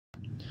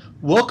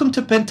Welcome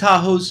to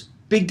Pentaho's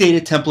Big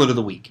Data Template of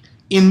the Week.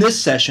 In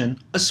this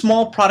session, a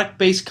small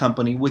product-based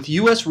company with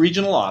U.S.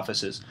 regional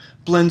offices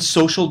blends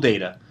social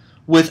data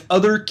with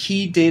other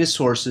key data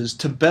sources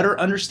to better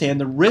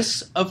understand the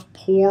risks of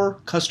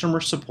poor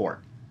customer support.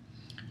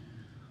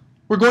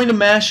 We're going to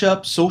mash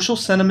up social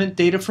sentiment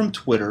data from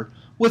Twitter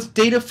with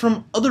data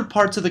from other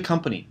parts of the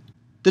company.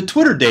 The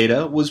Twitter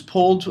data was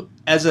pulled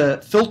as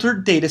a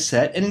filtered data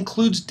set and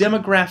includes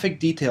demographic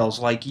details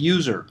like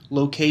user,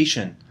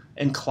 location,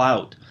 and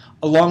clout,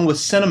 along with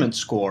sentiment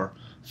score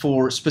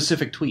for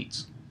specific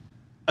tweets.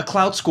 A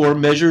clout score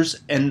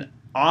measures an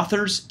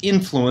author's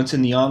influence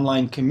in the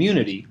online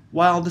community,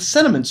 while the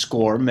sentiment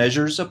score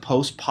measures a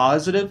post's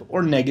positive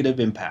or negative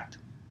impact.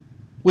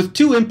 With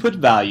two input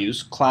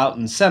values, clout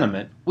and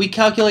sentiment, we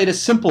calculate a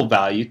simple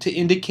value to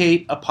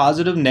indicate a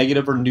positive,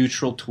 negative, or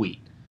neutral tweet,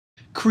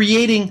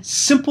 creating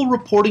simple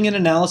reporting and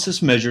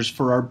analysis measures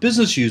for our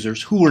business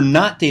users who are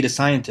not data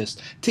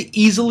scientists to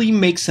easily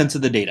make sense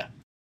of the data.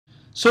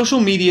 Social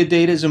media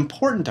data is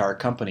important to our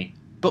company,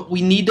 but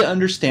we need to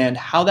understand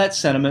how that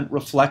sentiment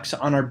reflects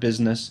on our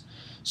business,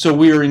 so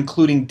we are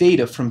including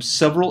data from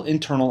several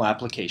internal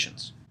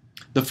applications.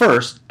 The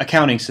first,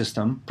 accounting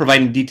system,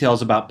 providing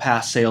details about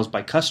past sales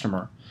by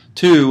customer.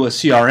 2, a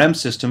CRM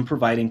system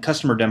providing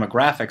customer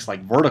demographics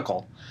like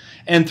vertical.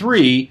 And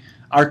 3,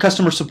 our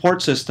customer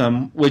support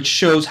system, which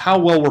shows how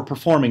well we're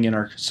performing in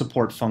our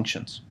support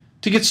functions.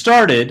 To get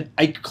started,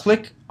 I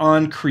click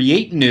on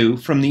Create New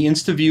from the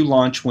Instaview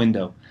launch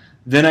window.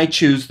 Then I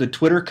choose the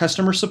Twitter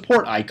customer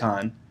support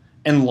icon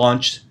and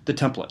launch the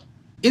template.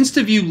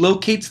 Instaview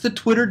locates the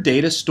Twitter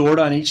data stored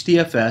on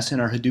HDFS in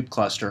our Hadoop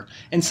cluster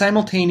and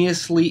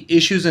simultaneously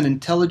issues an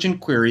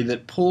intelligent query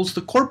that pulls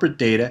the corporate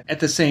data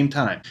at the same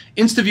time.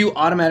 Instaview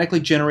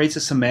automatically generates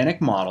a semantic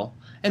model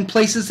and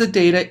places the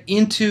data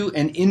into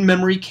an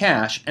in-memory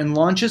cache and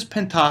launches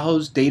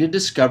Pentaho's data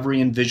discovery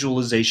and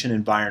visualization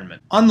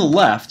environment. On the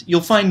left,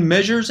 you'll find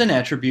measures and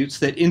attributes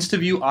that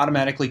Instaview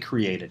automatically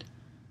created.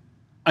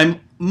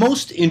 I'm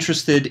most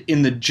interested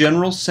in the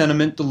general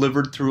sentiment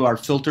delivered through our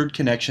filtered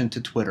connection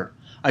to Twitter.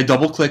 I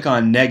double-click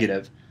on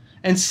negative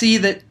and see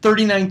that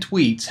 39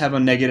 tweets have a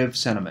negative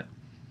sentiment.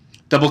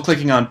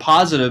 Double-clicking on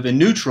positive and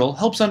neutral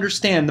helps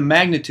understand the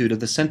magnitude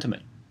of the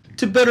sentiment.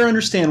 To better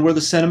understand where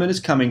the sentiment is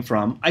coming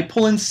from, I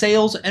pull in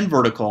sales and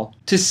vertical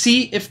to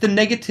see if the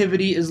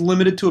negativity is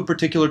limited to a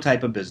particular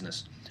type of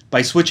business.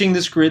 By switching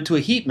this grid to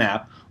a heat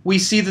map, we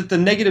see that the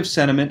negative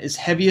sentiment is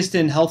heaviest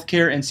in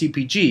healthcare and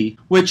CPG,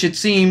 which it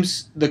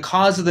seems the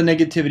cause of the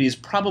negativity is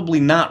probably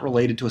not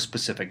related to a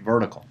specific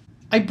vertical.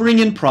 I bring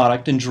in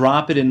product and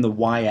drop it in the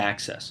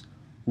y-axis.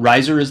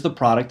 Riser is the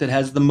product that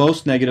has the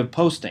most negative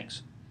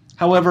postings.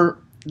 However,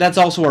 that's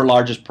also our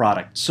largest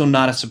product, so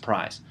not a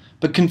surprise,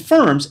 but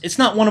confirms it's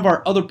not one of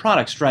our other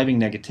products driving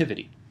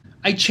negativity.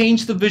 I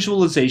change the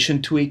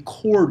visualization to a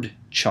chord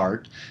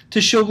chart to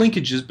show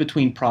linkages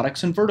between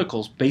products and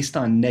verticals based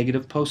on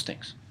negative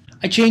postings.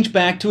 I change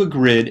back to a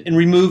grid and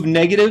remove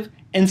negative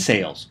and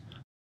sales.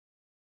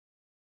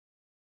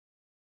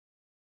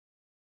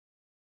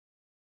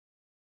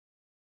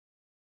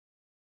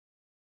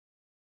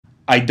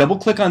 I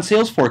double-click on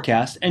sales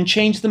forecast and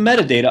change the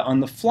metadata on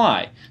the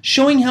fly,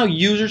 showing how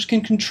users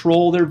can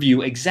control their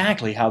view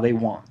exactly how they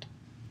want.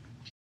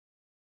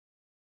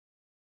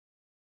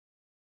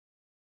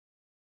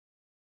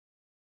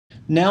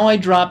 Now I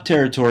drop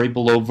territory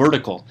below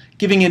vertical,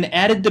 giving an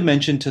added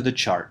dimension to the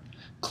chart.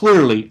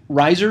 Clearly,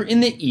 Riser in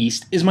the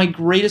East is my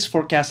greatest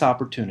forecast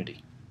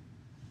opportunity.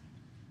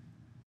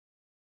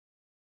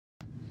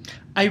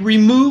 I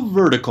remove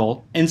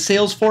vertical and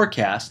sales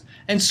forecast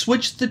and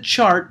switch the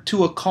chart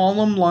to a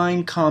column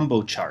line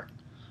combo chart.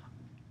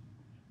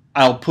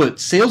 I'll put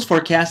sales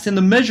forecast in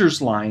the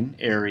measures line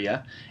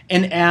area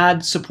and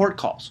add support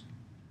calls.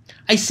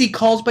 I see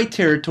calls by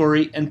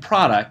territory and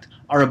product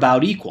are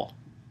about equal.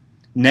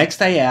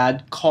 Next I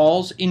add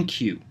calls in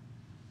queue.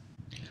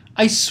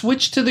 I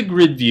switch to the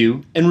grid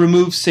view and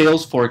remove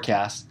sales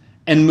forecast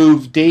and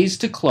move days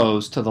to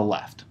close to the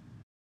left.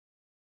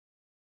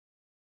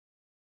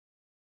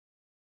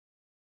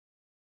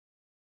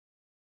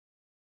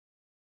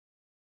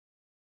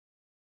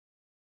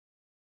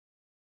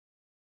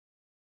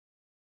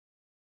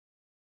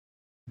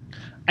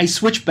 I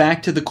switch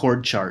back to the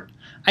chord chart.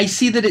 I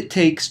see that it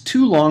takes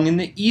too long in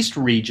the East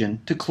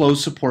region to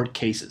close support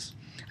cases.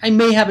 I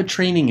may have a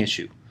training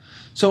issue,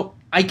 so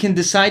I can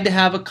decide to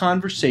have a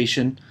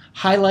conversation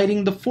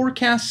highlighting the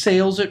forecast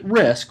sales at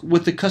risk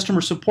with the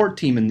customer support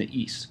team in the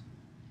East.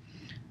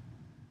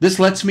 This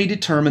lets me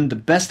determine the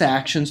best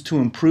actions to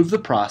improve the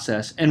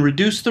process and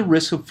reduce the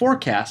risk of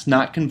forecasts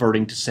not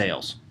converting to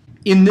sales.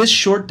 In this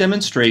short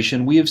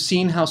demonstration, we have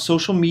seen how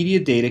social media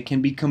data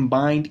can be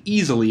combined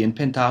easily in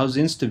Pentaho's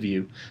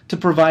Instaview to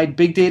provide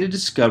big data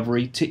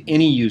discovery to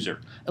any user,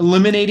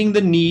 eliminating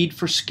the need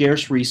for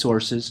scarce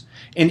resources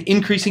and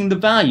increasing the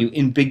value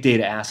in big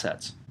data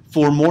assets.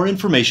 For more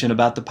information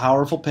about the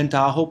powerful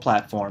Pentaho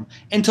platform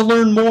and to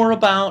learn more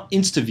about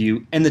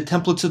Instaview and the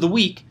templates of the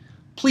week,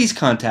 please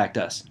contact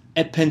us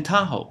at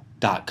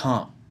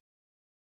pentaho.com.